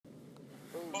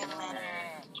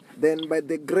Then by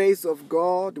the grace of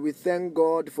God, we thank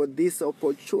God for this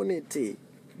opportunity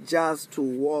just to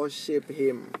worship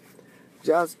Him,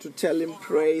 just to tell Him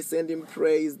praise, send Him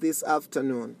praise this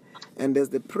afternoon. And as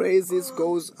the praises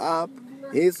goes up,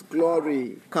 His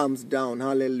glory comes down.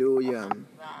 Hallelujah.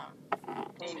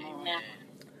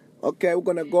 Okay, we're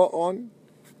going to go on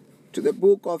to the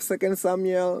book of 2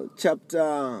 Samuel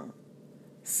chapter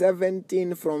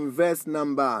 17 from verse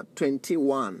number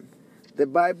 21. The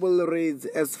Bible reads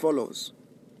as follows.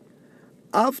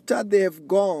 After they have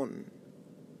gone,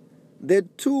 the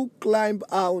two climbed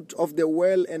out of the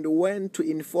well and went to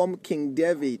inform King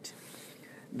David.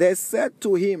 They said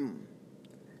to him,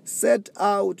 "Set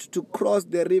out to cross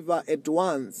the river at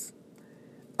once.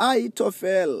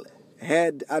 Ahithophel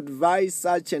had advised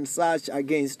such and such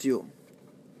against you."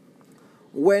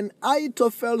 When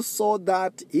Ahithophel saw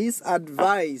that his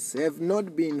advice have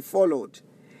not been followed,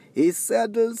 he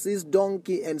saddles his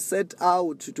donkey and set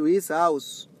out to his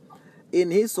house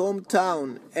in his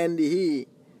hometown, and he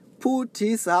put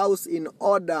his house in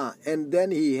order, and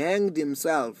then he hanged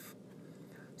himself.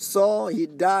 So he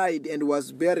died and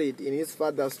was buried in his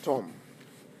father's tomb.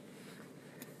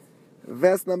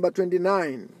 Verse number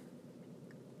 29.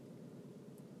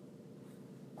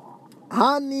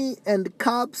 Honey and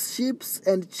calves, sheep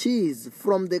and cheese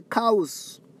from the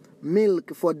cows'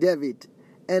 milk for David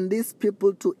and these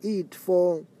people to eat,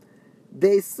 for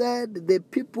they said, "The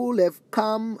people have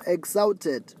come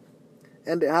exhausted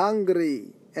and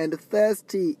hungry and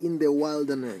thirsty in the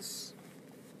wilderness."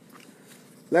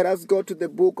 Let us go to the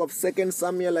book of 2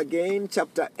 Samuel again,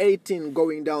 chapter 18,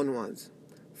 going downwards,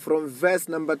 from verse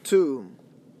number 2.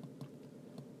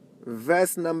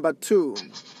 Verse number 2.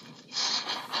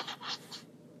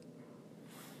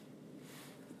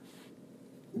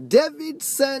 David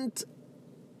sent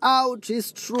out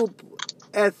his troop,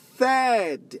 a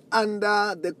third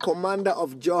under the commander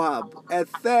of Joab, a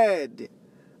third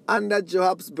under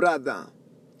Joab's brother,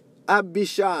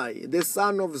 Abishai, the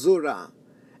son of Zurah,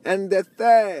 and the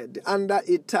third under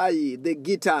Ittai the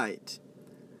Gittite.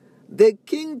 The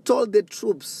king told the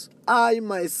troops, "I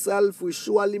myself will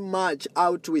surely march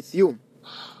out with you."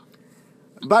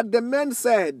 But the men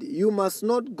said, "You must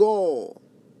not go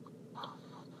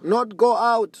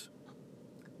out.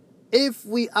 If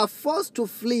we are forced to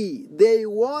flee, they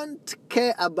won't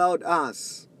care about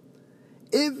us.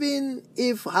 Even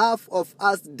if half of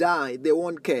us die, they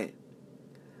won't care.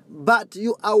 But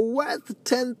you are worth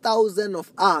 10,000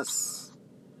 of us.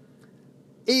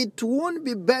 It will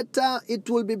be better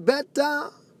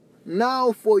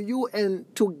now for you and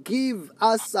to give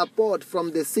us support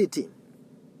from the city."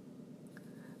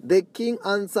 The king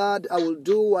answered, "I will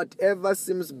do whatever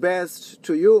seems best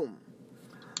to you."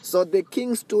 So the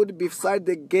king stood beside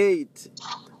the gate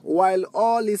while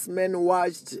all his men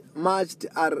marched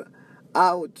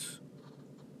out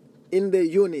in the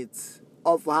units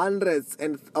of hundreds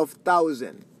and of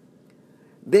thousands.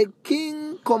 The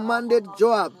king commanded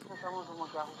Joab.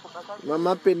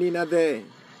 Mama Penina there.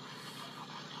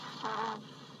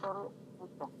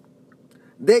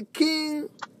 The king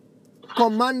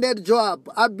commanded Joab,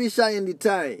 Abishai, and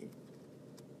Ittai,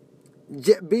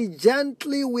 "Be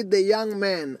gently with the young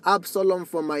man Absalom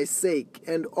for my sake."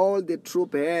 And all the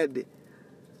troop heard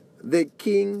the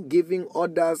king giving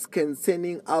orders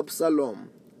concerning Absalom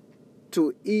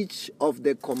to each of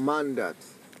the commanders.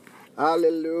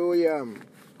 Hallelujah.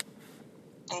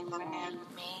 Amen.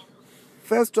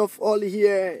 First of all,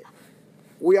 here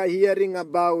we are hearing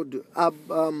about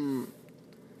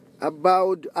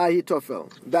Ahithophel.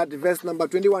 That verse number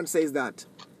 21 says that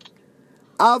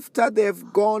after they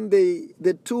have gone,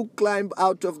 the two climbed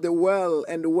out of the well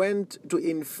and went to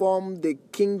inform the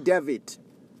King David.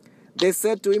 They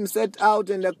said to him, "Set out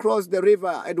and across the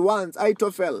river at once.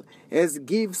 Ahithophel has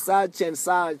given such and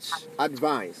such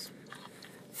advice."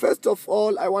 First of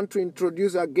all, I want to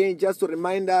introduce again, just to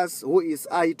remind us, who is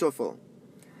Ahithophel.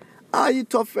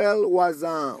 Ahithophel was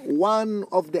one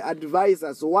of the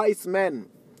advisors, wise men,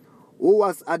 who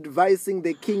was advising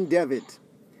the King David.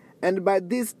 And by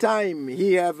this time,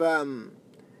 he have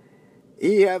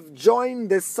joined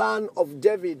the son of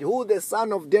David, who the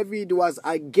son of David was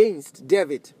against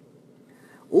David,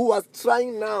 who was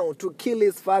trying now to kill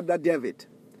his father David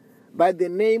by the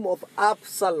name of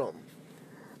Absalom.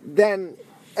 Then,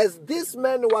 as this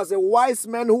man was a wise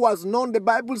man who was known, the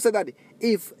Bible said that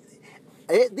if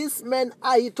this man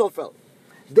Ahithophel,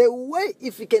 the way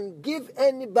if he can give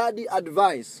anybody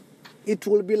advice, it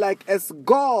will be like as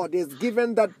God has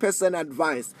given that person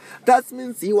advice. That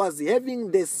means he was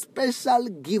having the special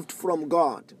gift from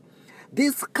God.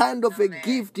 This kind of a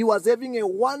gift, he was having a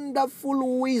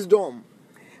wonderful wisdom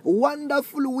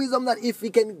Wonderful wisdom that if he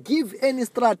can give any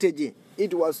strategy,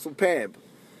 it was superb.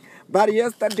 But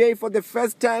yesterday, for the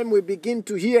first time, we begin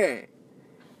to hear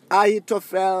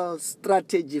Ahithophel's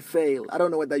strategy fail. I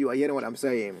don't know whether you are hearing what I'm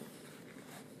saying.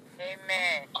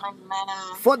 Amen.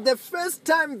 For the first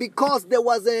time, because there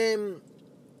was the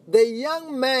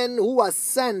young man who was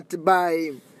sent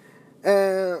by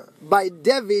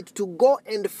David to go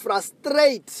and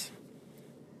frustrate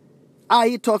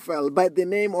Ahithophel by the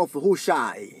name of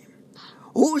Hushai.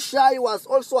 Hushai was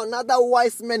also another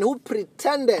wise man who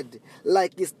pretended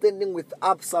like he's standing with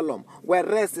Absalom,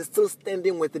 whereas he's still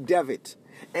standing with David.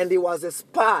 And he was a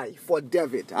spy for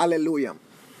David. Hallelujah.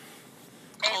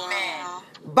 Amen.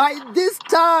 By this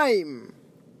time,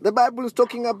 the Bible is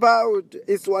talking about,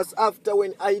 it was after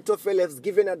when Ahithophel has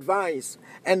given advice,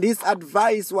 and his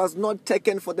advice was not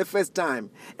taken for the first time.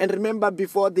 And remember,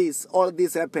 before this, all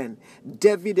this happened,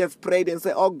 David have prayed and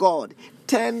said, oh God,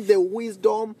 turn the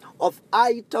wisdom of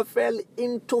Ahithophel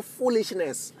into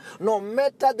foolishness. No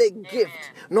matter the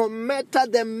gift, no matter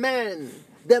the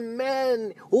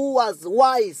man who was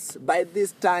wise by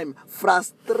this time,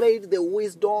 frustrate the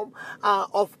wisdom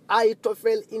of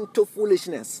Ahithophel into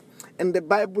foolishness. And the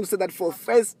Bible said that for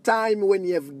first time when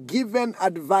he have given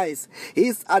advice,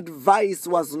 his advice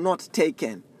was not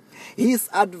taken. His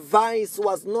advice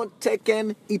was not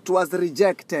taken, it was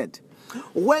rejected.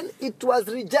 When it was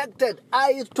rejected,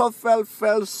 Ahithophel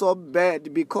felt so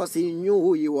bad because he knew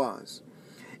who he was.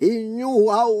 He knew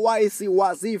how wise he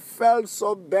was. He felt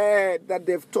so bad that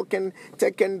they've taken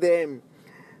the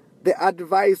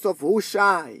advice of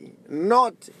Hushai,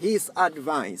 not his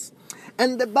advice.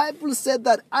 And the Bible said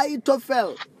that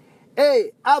Ahithophel,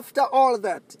 after all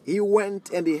that, he went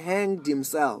and he hanged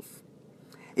himself.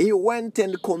 He went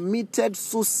and committed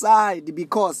suicide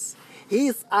because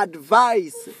his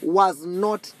advice was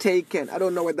not taken. I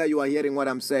don't know whether you are hearing what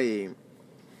I'm saying.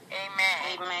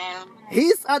 Amen. Amen.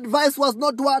 His advice was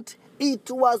not what? It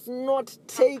was not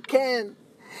taken.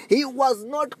 He was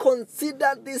not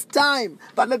considered this time.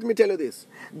 But let me tell you this.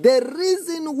 The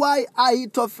reason why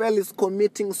Ahithophel is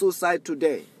committing suicide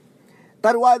today,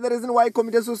 the reason why he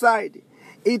committed suicide,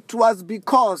 it was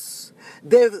because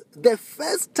the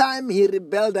first time he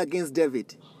rebelled against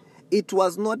David, it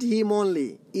was not him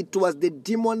only. It was the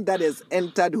demon that has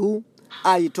entered who?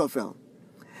 Ahithophel.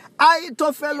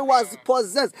 Ahithophel was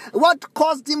possessed. What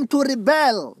caused him to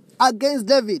rebel against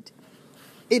David?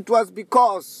 It was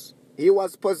because he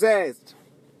was possessed.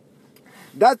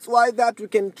 That's why that we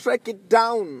can track it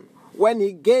down when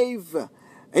he gave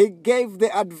the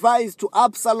advice to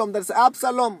Absalom. That's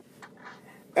Absalom,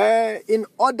 in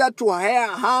order to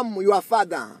harm your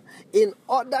father, in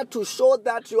order to show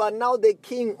that you are now the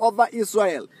king over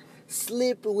Israel,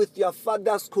 sleep with your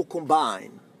father's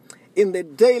concubine in the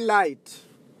daylight.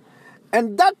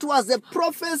 And that was a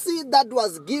prophecy that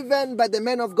was given by the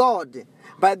man of God,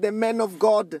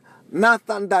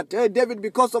 Nathan, that, hey, David,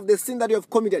 because of the sin that you have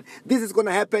committed, this is going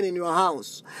to happen in your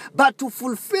house. But to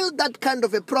fulfill that kind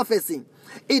of a prophecy,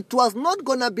 it was not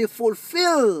going to be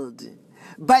fulfilled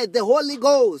by the Holy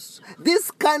Ghost.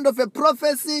 This kind of a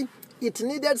prophecy, it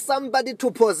needed somebody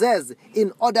to possess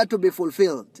in order to be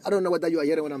fulfilled. I don't know whether you are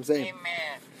hearing what I'm saying.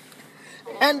 Amen.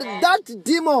 And that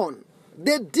demon,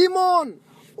 the demon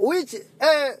which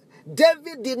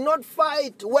David did not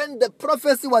fight when the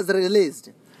prophecy was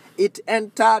released,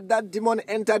 that demon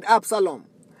entered Absalom.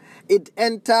 It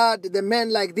entered the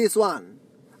men like this one,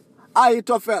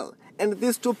 Ahithophel. And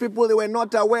these two people, they were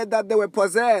not aware that they were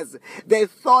possessed. They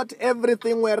thought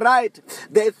everything were right.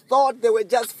 They thought they were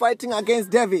just fighting against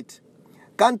David.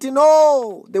 Can't you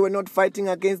know? They were not fighting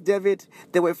against David.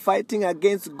 They were fighting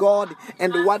against God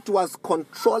and what was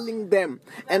controlling them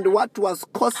and what was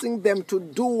causing them to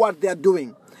do what they are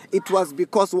doing. It was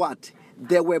because what?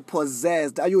 They were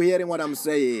possessed. Are you hearing what I'm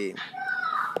saying?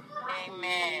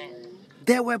 Amen.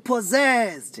 They were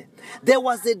possessed. There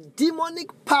was a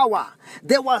demonic power.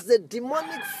 There was a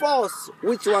demonic force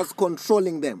which was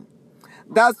controlling them.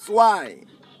 That's why,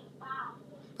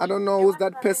 I don't know who's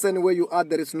that person where you are,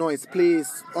 there is noise.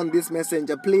 Please, on this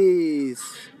messenger, please.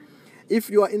 If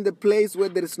you are in the place where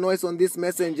there is noise on this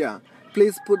messenger,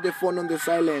 please put the phone on the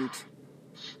silent.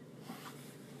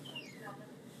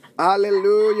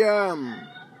 Hallelujah.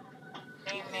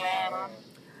 Amen.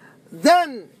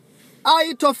 Then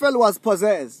Ahithophel was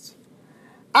possessed.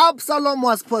 Absalom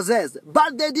was possessed.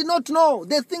 But they did not know.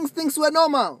 They think things were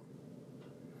normal.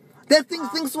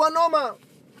 Things were normal.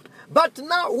 But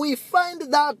now we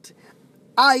find that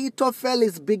Ahithophel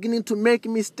is beginning to make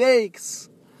mistakes.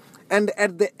 And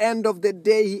at the end of the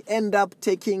day, he ended up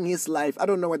taking his life. I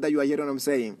don't know whether you are hearing what I'm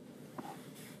saying.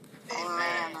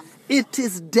 Amen. It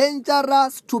is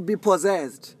dangerous to be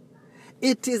possessed.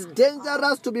 It is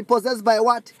dangerous to be possessed by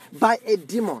what? By a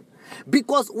demon.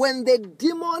 Because when the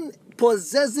demon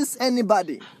possesses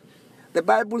anybody, the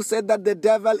Bible said that the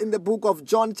devil in the book of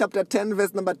John chapter 10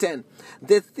 verse number 10,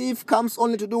 the thief comes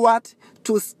only to do what?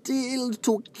 To steal,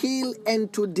 to kill,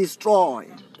 and to destroy.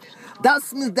 That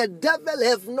means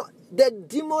the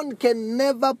demon can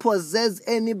never possess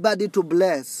anybody to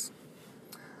bless.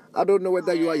 I don't know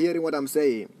whether you are hearing what I'm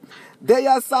saying. There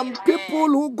are some people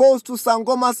who goes to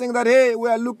Sangoma saying that, hey, we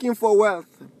are looking for wealth.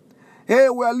 Hey,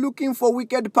 we are looking for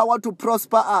wicked power to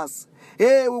prosper us.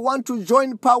 Hey, we want to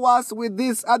join powers with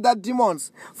these other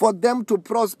demons for them to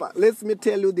prosper. Let me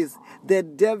tell you this. The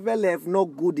devil have no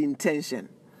good intention.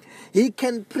 He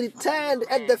can pretend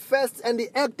at the first and he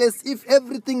act as if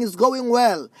everything is going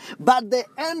well. But the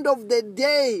end of the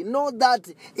day, know that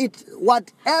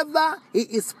whatever he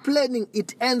is planning,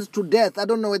 it ends to death. I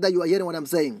don't know whether you are hearing what I'm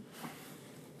saying.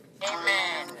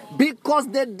 Amen. Because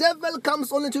the devil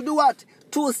comes only to do what?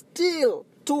 To steal,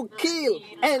 to kill,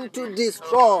 and to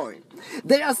destroy.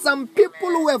 There are some people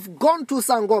who have gone to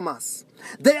Sangomas.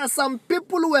 There are some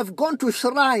people who have gone to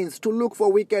shrines to look for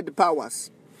wicked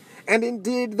powers. And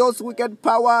indeed, those wicked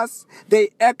powers, they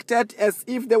acted as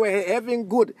if they were having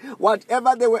good.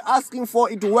 Whatever they were asking for,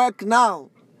 it worked now.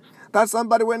 That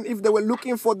somebody, if they were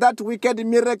looking for that wicked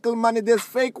miracle money, there's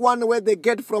fake one where they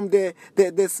get from the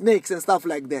snakes and stuff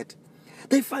like that.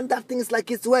 They find that things like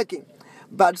it's working.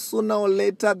 But sooner or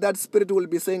later, that spirit will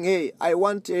be saying, hey, I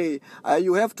want you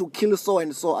have to kill so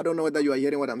and so. I don't know whether you are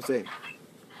hearing what I'm saying.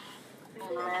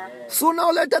 Sooner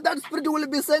or later, that spirit will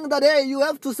be saying that, hey, you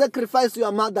have to sacrifice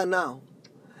your mother now.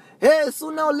 Hey,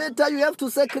 sooner or later, you have to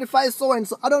sacrifice so and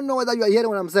so. I don't know whether you are hearing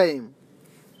what I'm saying.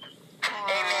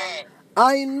 Amen.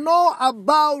 I know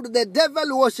about the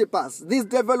devil worshippers. These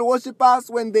devil worshippers,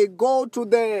 when they go to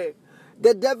the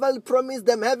devil promised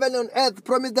them heaven and earth,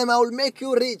 promised them, I will make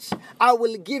you rich, I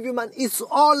will give you money. It's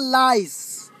all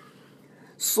lies.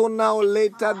 Sooner or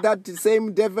later, that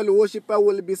same devil worshipper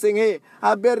will be saying, hey,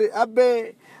 Abe,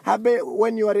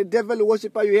 when you are a devil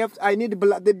worshipper, I need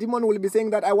blood. The demon will be saying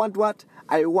that I want what?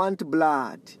 I want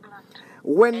blood.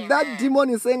 When that demon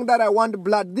is saying that I want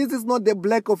blood, this is not the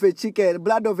blood of a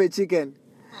chicken.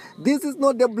 This is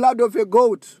not the blood of a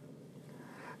goat.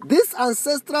 These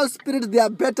ancestral spirits, they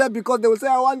are better because they will say,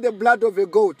 I want the blood of a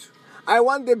goat. I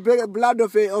want the blood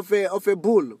of a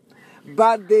bull.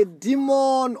 But the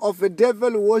demon of a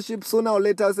devil worship sooner or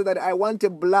later say that I want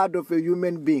the blood of a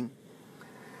human being.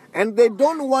 And they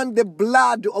don't want the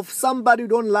blood of somebody you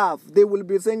don't love. They will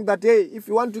be saying that, hey, if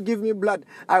you want to give me blood,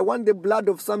 I want the blood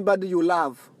of somebody you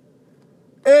love.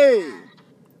 Hey,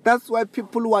 that's why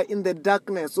people who are in the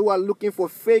darkness, who are looking for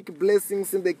fake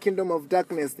blessings in the kingdom of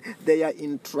darkness, they are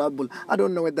in trouble. I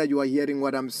don't know whether you are hearing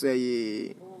what I'm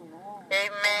saying.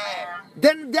 Amen.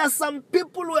 Then there are some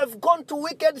people who have gone to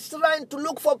wicked shrine to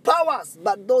look for powers.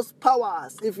 But those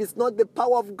powers, if it's not the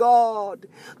power of God,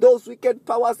 those wicked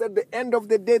powers at the end of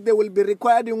the day, they will be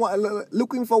required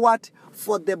looking for what?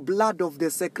 For the blood of the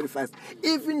sacrifice.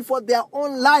 Even for their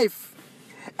own life.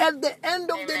 At the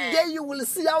end of the day, you will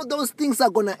see how those things are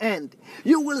going to end.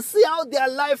 You will see how their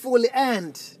life will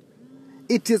end.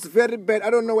 It is very bad. I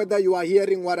don't know whether you are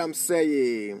hearing what I'm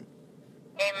saying.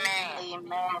 Amen.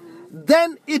 Amen.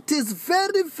 Then it is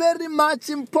very, very much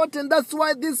important. That's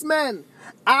why this man,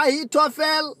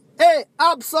 Ahithophel,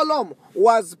 Absalom,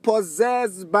 was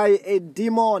possessed by a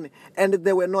demon and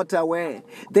they were not aware.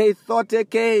 They thought,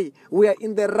 okay, we are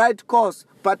in the right course.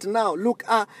 But now, look,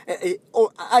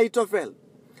 Ahithophel,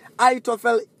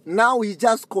 now he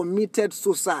just committed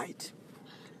suicide.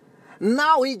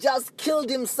 Now he just killed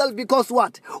himself because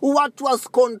what? What was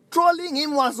controlling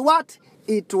him was what?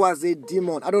 It was a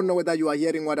demon. I don't know whether you are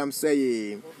hearing what I'm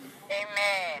saying.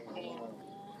 Amen.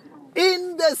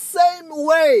 In the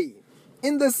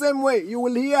same way, you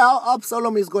will hear how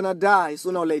Absalom is going to die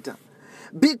sooner or later.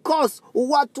 Because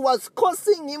what was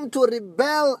causing him to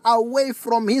rebel away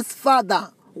from his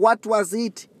father, what was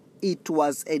it? It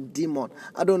was a demon.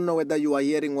 I don't know whether you are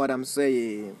hearing what I'm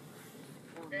saying.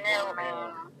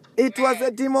 No. It was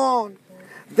a demon.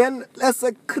 Then as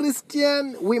a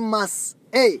Christian, we must,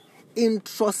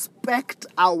 introspect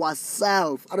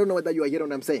ourselves. I don't know whether you are hearing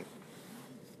what I'm saying.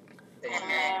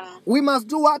 Amen. We must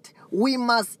do what? We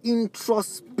must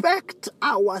introspect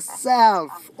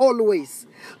ourselves always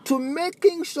to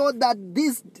making sure that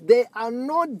there are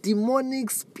no demonic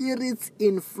spirits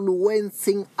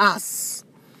influencing us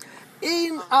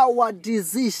in our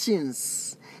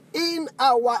decisions, in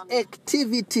our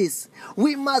activities,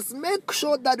 we must make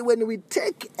sure that when we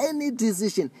take any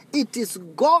decision, it is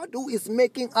God who is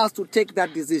making us to take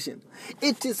that decision.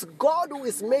 It is God who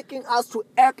is making us to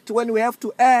act when we have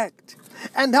to act.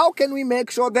 And how can we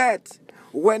make sure that?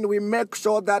 When we make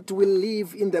sure that we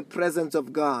live in the presence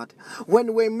of God.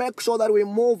 When we make sure that we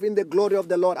move in the glory of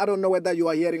the Lord. I don't know whether you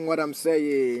are hearing what I'm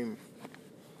saying.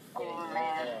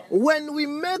 Amen. When we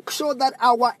make sure that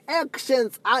our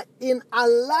actions are in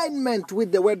alignment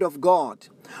with the Word of God,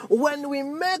 when we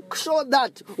make sure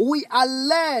that we are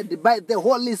led by the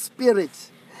Holy Spirit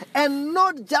and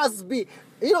not just be,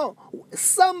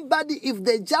 somebody, if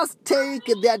they just take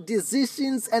their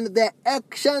decisions and their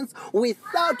actions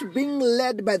without being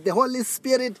led by the Holy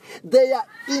Spirit, they are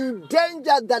in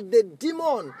danger that the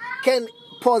demon can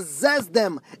possess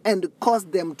them and cause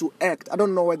them to act. I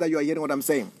don't know whether you are hearing what I'm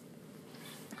saying.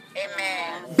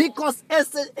 Amen. Because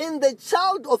in the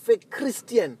child of a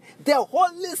Christian, the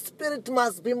Holy Spirit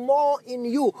must be more in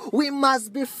you. We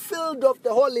must be filled of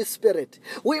the Holy Spirit.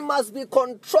 We must be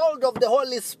controlled of the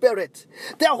Holy Spirit.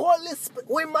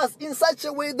 We must, in such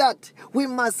a way that we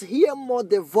must hear more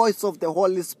the voice of the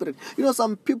Holy Spirit.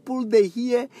 Some people, they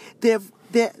hear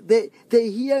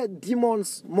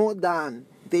demons more than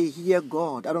they hear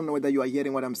God. I don't know whether you are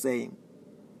hearing what I'm saying.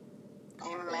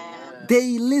 Amen.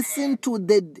 They listen to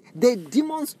the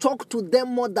demons talk to them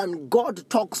more than God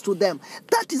talks to them.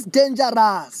 That is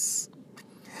dangerous.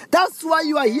 That's why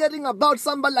you are hearing about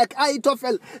somebody like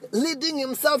Ahithophel leading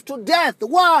himself to death.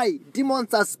 Why?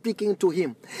 Demons are speaking to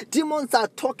him. Demons are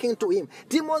talking to him.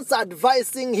 Demons are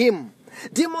advising him.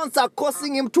 Demons are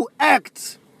causing him to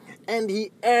act. And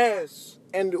he errs.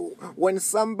 And when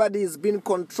somebody is being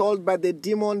controlled by the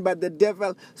demon, by the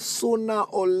devil, sooner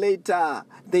or later,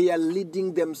 they are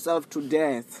leading themselves to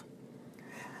death.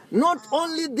 Not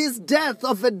only this death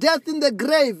of a death in the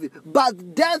grave,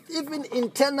 but death, even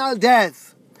eternal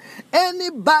death.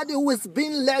 Anybody who is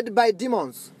being led by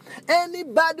demons,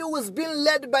 anybody who is being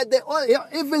led by the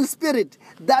evil spirit,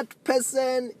 that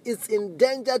person is in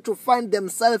danger to find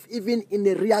themselves even in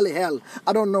a real hell.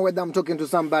 I don't know whether I'm talking to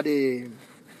somebody.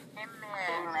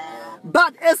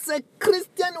 But as a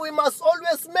Christian, we must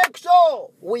always make sure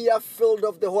we are filled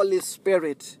of the Holy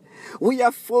Spirit. We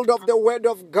are filled of the Word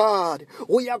of God.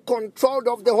 We are controlled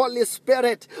of the Holy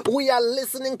Spirit. We are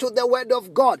listening to the Word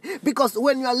of God. Because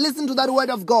when you are listening to that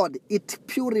Word of God, it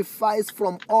purifies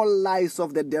from all lies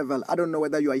of the devil. I don't know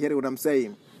whether you are hearing what I'm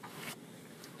saying.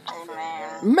 Amen.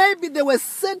 Maybe there were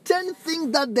certain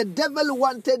things that the devil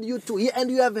wanted you to hear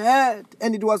and you have heard,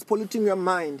 and it was polluting your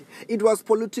mind. It was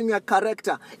polluting your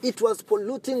character. It was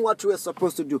polluting what you were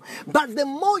supposed to do. But the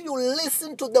more you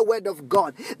listen to the Word of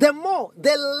God, the more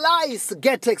the lies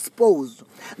get exposed.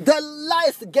 The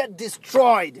lies get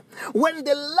destroyed. When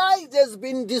the lies has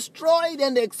been destroyed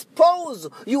and exposed,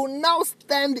 you now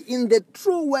stand in the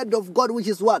true Word of God, which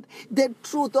is what? The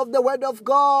truth of the Word of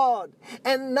God.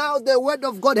 And now the Word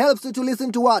of God helps you to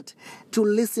listen to what? To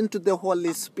listen to the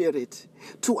Holy Spirit.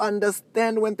 To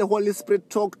understand when the Holy Spirit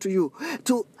talks to you.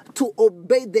 To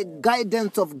obey the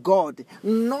guidance of God.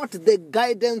 Not the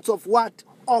guidance of what?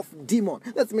 Of demon.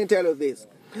 Let me tell you this.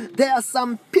 There are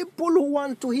some people who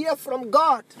want to hear from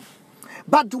God.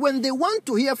 But when they want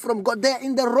to hear from God, they're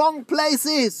in the wrong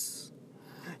places.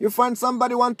 You find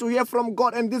somebody want to hear from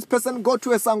God and this person go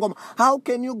to a sangoma. How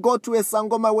can you go to a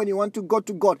sangoma when you want to go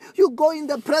to God? You go in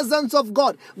the presence of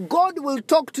God. God will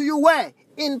talk to you where?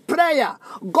 In prayer.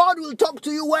 God will talk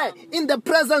to you where? In the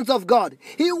presence of God.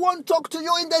 He won't talk to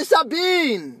you in the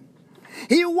Sabine.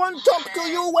 He won't talk to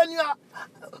you when you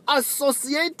are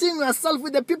associating yourself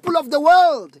with the people of the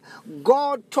world.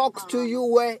 God talks to you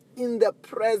where? In the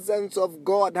presence of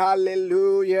God.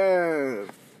 Hallelujah.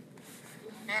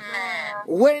 Amen.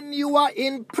 When you are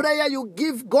in prayer, you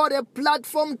give God a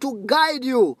platform to guide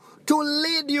you, to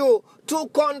lead you, to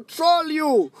control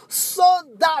you, so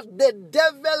that the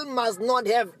devil must not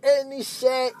have any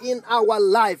share in our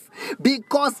life,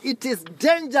 because it is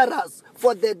dangerous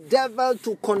for the devil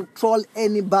to control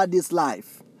anybody's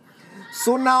life.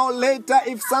 Sooner or later,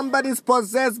 if somebody is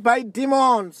possessed by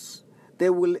demons, they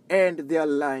will end their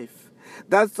life.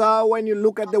 That's how when you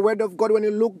look at the Word of God, when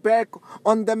you look back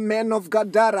on the man of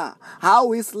Gadara,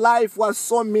 how his life was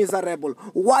so miserable.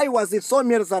 Why was it so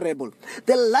miserable?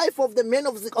 The life of the man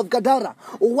of Gadara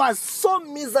was so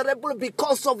miserable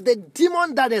because of the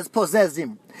demon that has possessed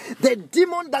him. The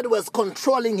demon that was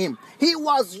controlling him. He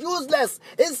was useless.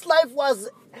 His life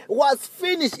was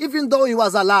finished even though he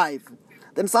was alive.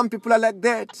 Then some people are like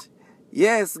that.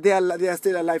 Yes, they are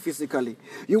still alive physically.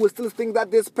 You will still think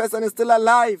that this person is still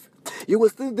alive. You will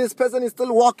see this person is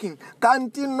still walking.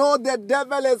 Can't you know the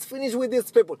devil has finished with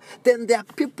these people? Then there are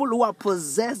people who are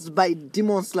possessed by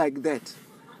demons like that,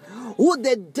 who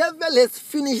the devil has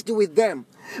finished with them.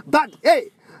 But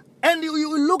hey, and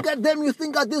you look at them, you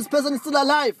think that this person is still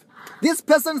alive. This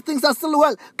person thinks are still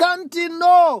well. Can't you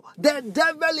know the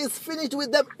devil is finished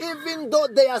with them even though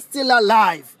they are still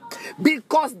alive?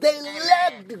 Because they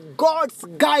lacked God's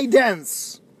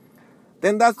guidance.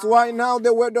 Then that's why now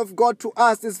the word of God to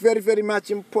us is very, very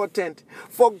much important.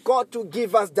 For God to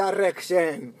give us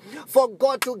direction. For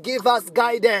God to give us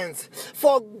guidance.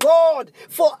 For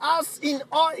us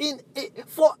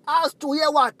to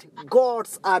hear what?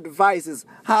 God's advices.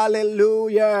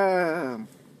 Hallelujah.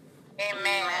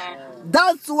 Amen.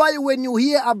 That's why when you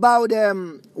hear about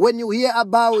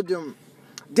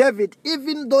David,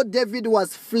 even though David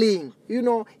was fleeing,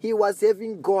 he was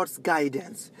having God's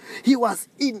guidance. He was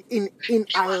in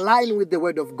line with the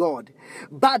word of God.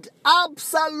 But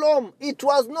Absalom, it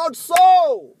was not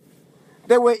so.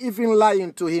 They were even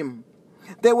lying to him.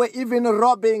 They were even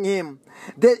robbing him.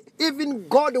 Even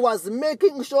God was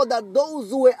making sure that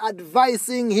those who were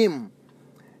advising him,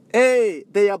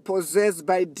 they are possessed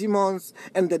by demons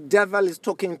and the devil is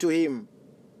talking to him.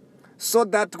 So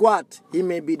that what? He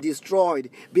may be destroyed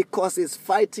because he's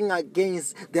fighting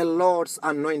against the Lord's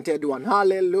anointed one.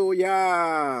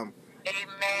 Hallelujah.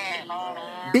 Amen.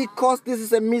 Because this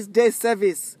is a midday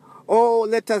service. Oh,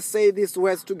 let us say these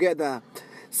words together.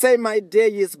 Say, my day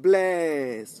is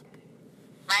blessed.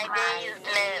 My day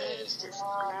is blessed.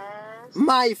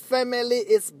 My family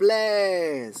is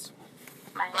blessed.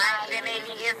 My family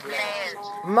is blessed.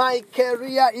 My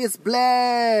career is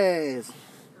blessed.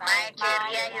 My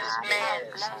career is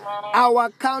blessed. Our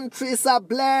countries are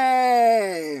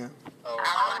blessed.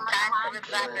 Our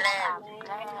countries are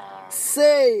blessed.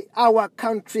 Say, our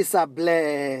countries are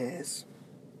blessed.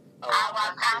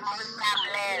 Our countries are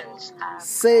blessed.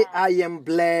 Say, I am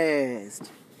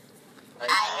blessed.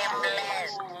 I am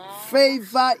blessed.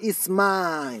 Favor is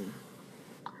mine.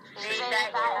 Favor is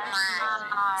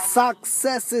mine.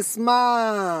 Success is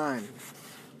mine.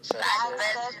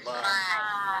 Success is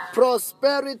mine.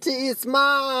 Prosperity is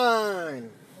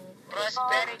mine.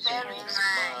 Prosperity is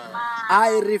mine.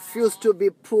 I refuse to be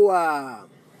poor. I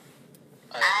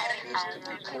refuse to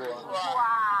be poor.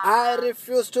 I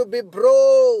refuse to be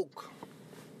broke.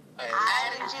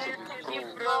 I refuse to be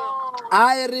broke.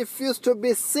 I refuse to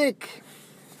be sick.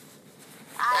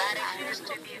 I refuse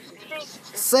to be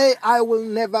sick. Say, I will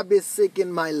never be sick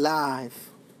in my life.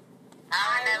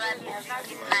 I will never be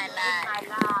sick in my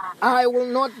life. I will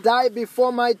not die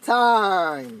before my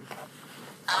time.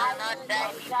 I will not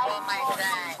die before my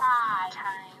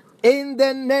time. In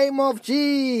the name of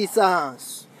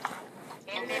Jesus.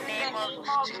 In the name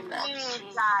of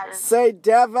Jesus. Say,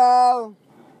 devil,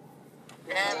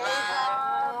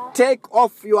 Devil, take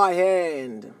off your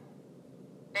hand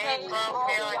take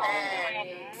off your hand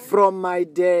from my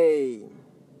day,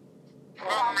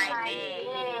 from my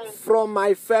day, from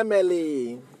my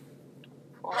family,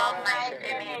 from my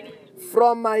family,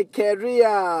 from my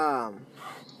career,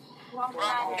 from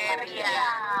career,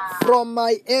 from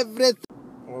my everything.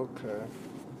 Okay.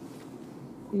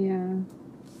 Yeah.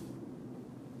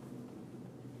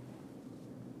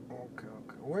 Okay.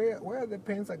 Where are the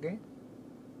pains again?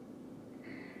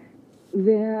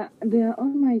 They're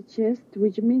on my chest,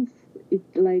 which means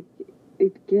it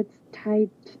gets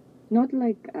tight. Not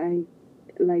like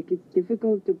it's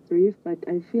difficult to breathe, but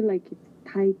I feel like it's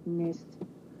tightness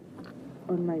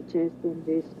on my chest, and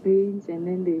there's pains, and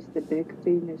then there's the back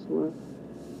pain as well.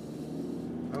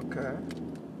 Okay.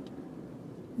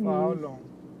 For how Yes. long?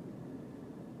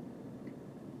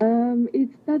 It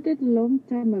started long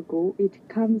time ago. It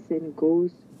comes and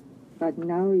goes, but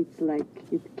now it's like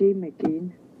it came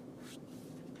again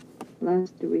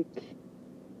last week.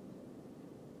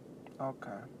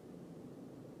 Okay.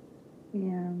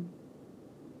 Yeah.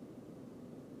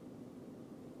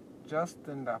 Just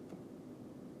stand up.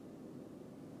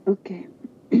 Okay.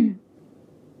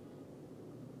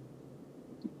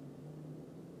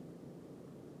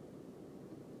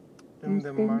 In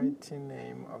the Okay. mighty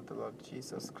name of the Lord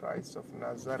Jesus Christ of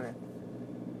Nazareth,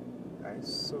 I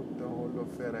soak the whole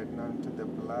affair right now into the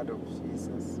blood of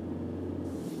Jesus,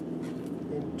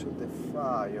 into the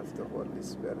fire of the Holy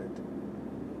Spirit.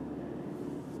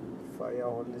 Fire,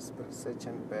 Holy Spirit, search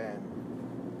and burn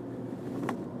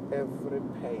every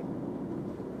pain,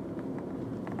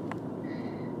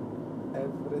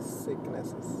 every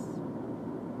sicknesses.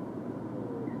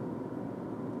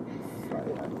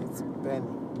 Fire, it's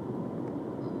burning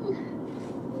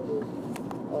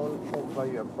all over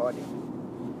your body.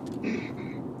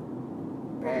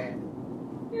 Burn.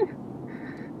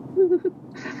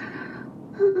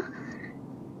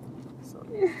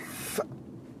 Sorry.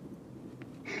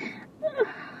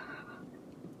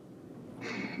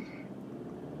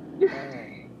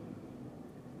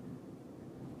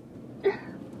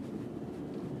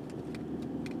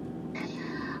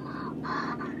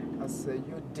 I say,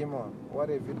 you demon, what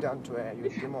have you done to her, you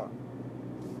demon?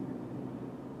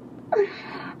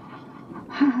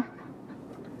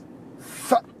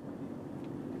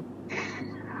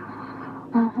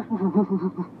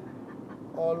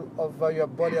 All over your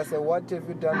body, I say, what have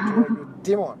you done to her, you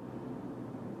demon?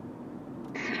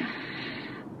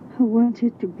 I want her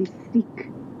to be sick.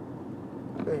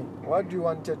 Hey, why do you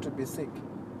want her to be sick?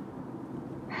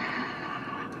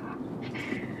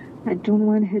 I don't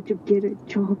want her to get a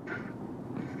job.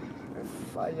 The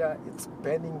fire, it's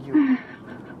burning you.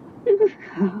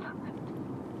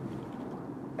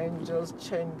 Angels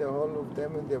chain the whole of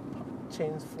them in the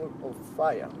chains full of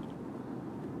fire.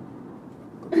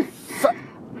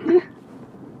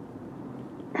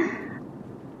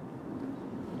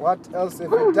 What else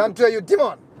have you done to her, you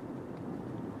demon?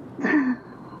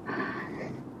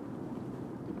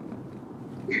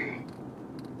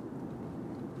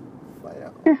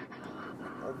 Fire.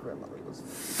 Over my Ghost.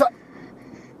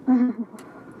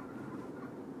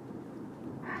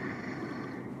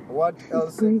 What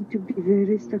else? It's going to be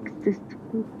very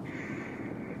successful.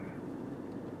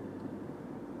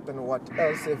 Then what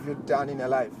else have you done in your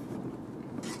life?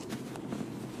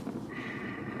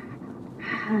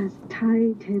 Has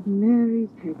tied her marriage,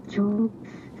 her job.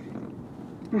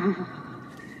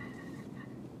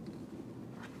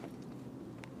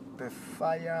 The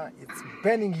fire, it's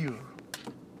burning you.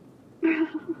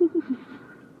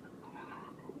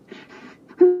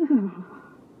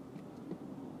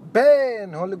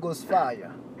 Burn, Holy Ghost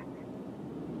fire.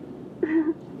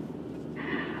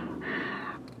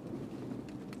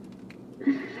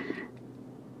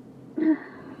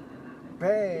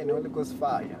 Burn, Holy Ghost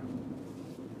fire.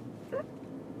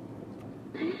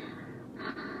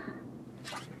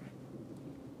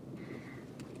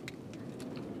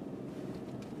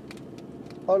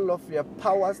 All of your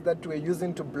powers that we're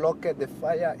using to block the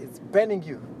fire, it's burning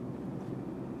you.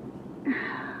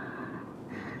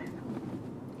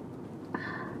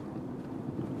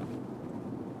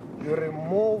 You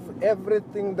remove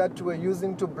everything that we're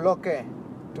using to block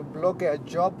a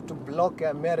job, to block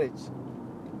a marriage.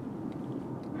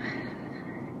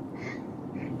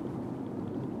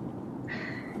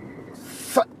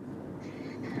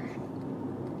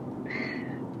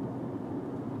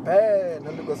 Burn,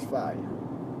 Holy Ghost fire.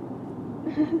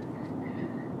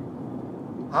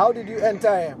 How did you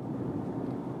enter him?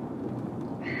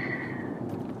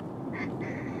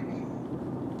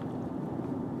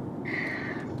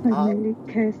 Family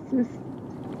curses.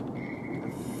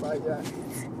 Fire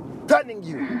is burning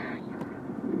you.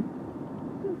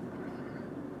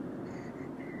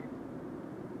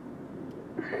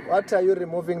 What are you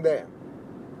removing there?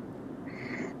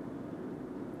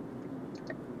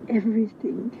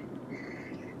 Everything.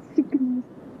 Sickness,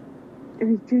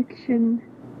 rejection.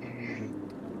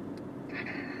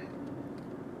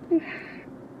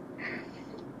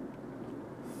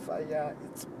 Fire,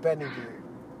 it's burning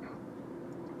you.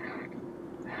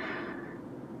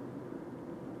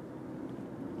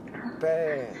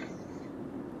 Burn.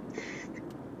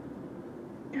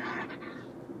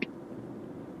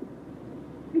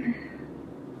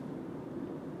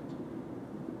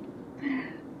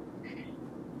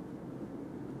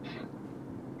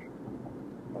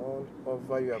 All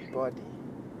over your body.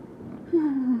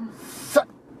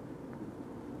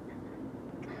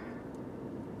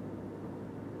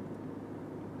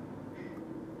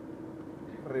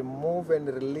 Remove and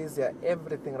release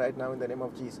everything right now in the name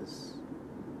of Jesus.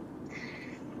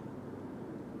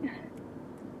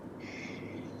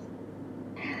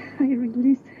 I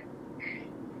release.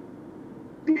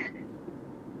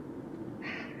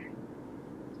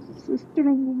 She's a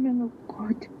strong woman of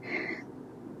God.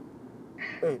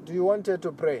 Hey, do you want her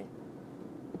to pray?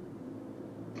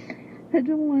 I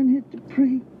don't want her to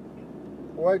pray.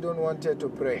 Why don't you want her to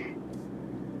pray?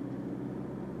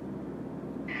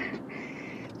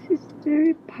 She's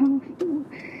very powerful.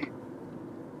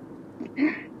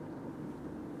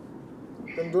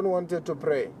 Then don't want her to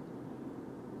pray.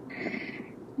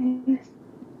 Yes.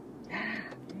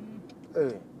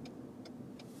 Hey.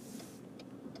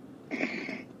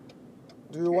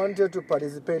 Do you want her to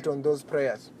participate on those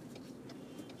prayers?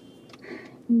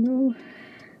 No,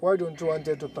 Why don't you want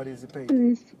her to participate?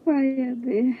 there's fire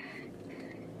there.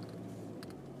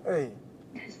 Hey,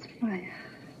 There's fire.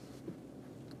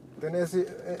 then as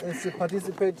she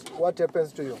participates, what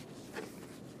happens to you?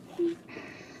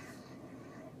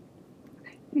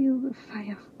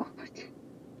 fire of God.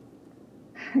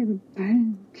 I'm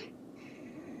burnt.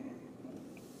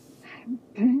 I'm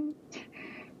burnt.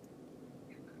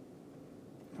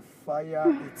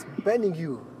 Fire, it's burning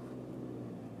you.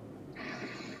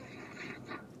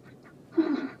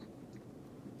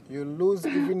 You lose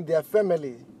even their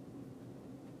family.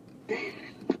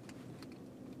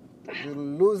 You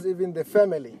lose even the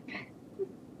family.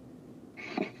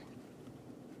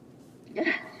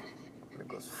 Holy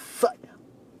Ghost fire.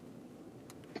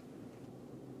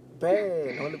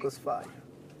 Burn, Holy Ghost fire.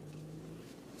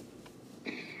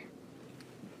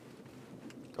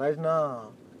 Right now.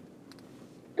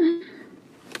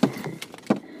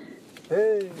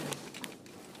 Hey.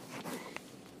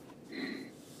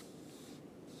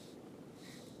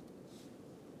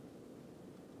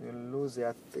 You lose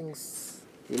their things.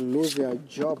 You lose their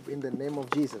job in the name of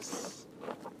Jesus.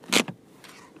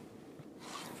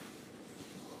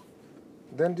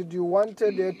 Then did you want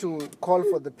her to call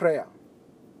for the prayer?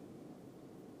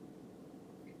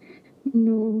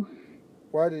 No,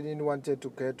 Why didn't you want her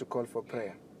to call for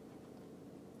prayer?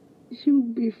 she'll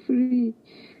be free.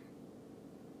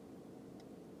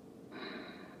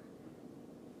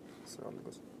 So Holy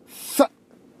Ghost.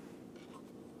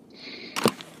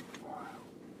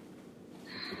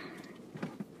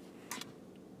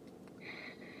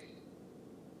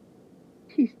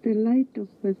 She's the light of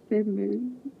the family.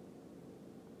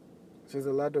 She's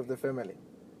the light of the family.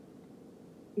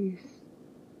 Yes.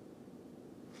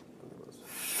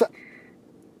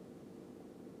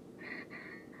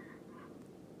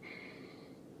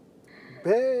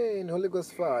 Burn, Holy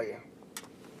Ghost fire.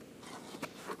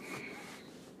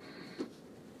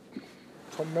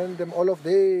 Torment them all of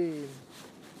them.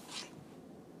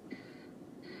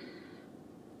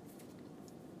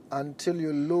 Until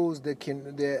you lose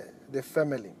the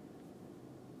family.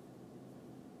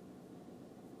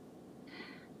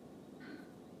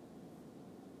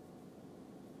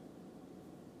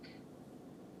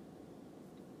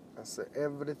 I say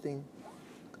everything.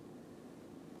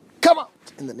 Come out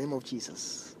in the name of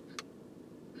Jesus.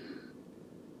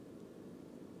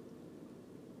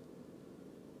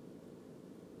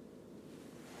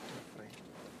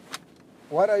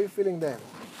 What are you feeling then?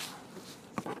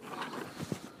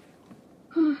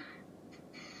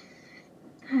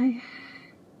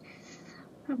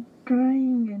 I'm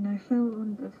crying and I fell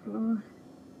on the floor.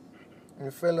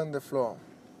 You fell on the floor.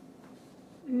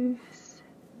 Yes.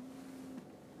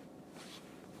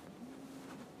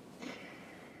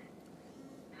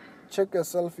 Check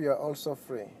yourself, you are also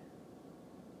free.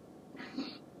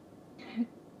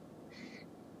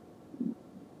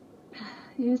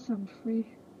 Yes, I'm free.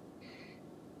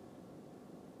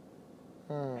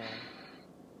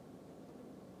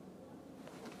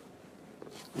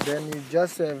 Then you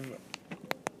just have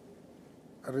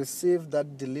received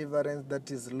that deliverance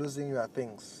that is losing your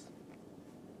things.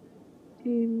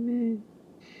 Amen.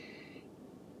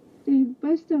 Hey,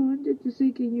 Pastor, I wanted to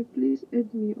say, can you please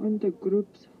add me on the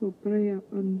groups for prayer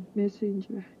on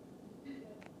Messenger?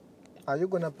 Are you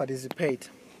going to participate?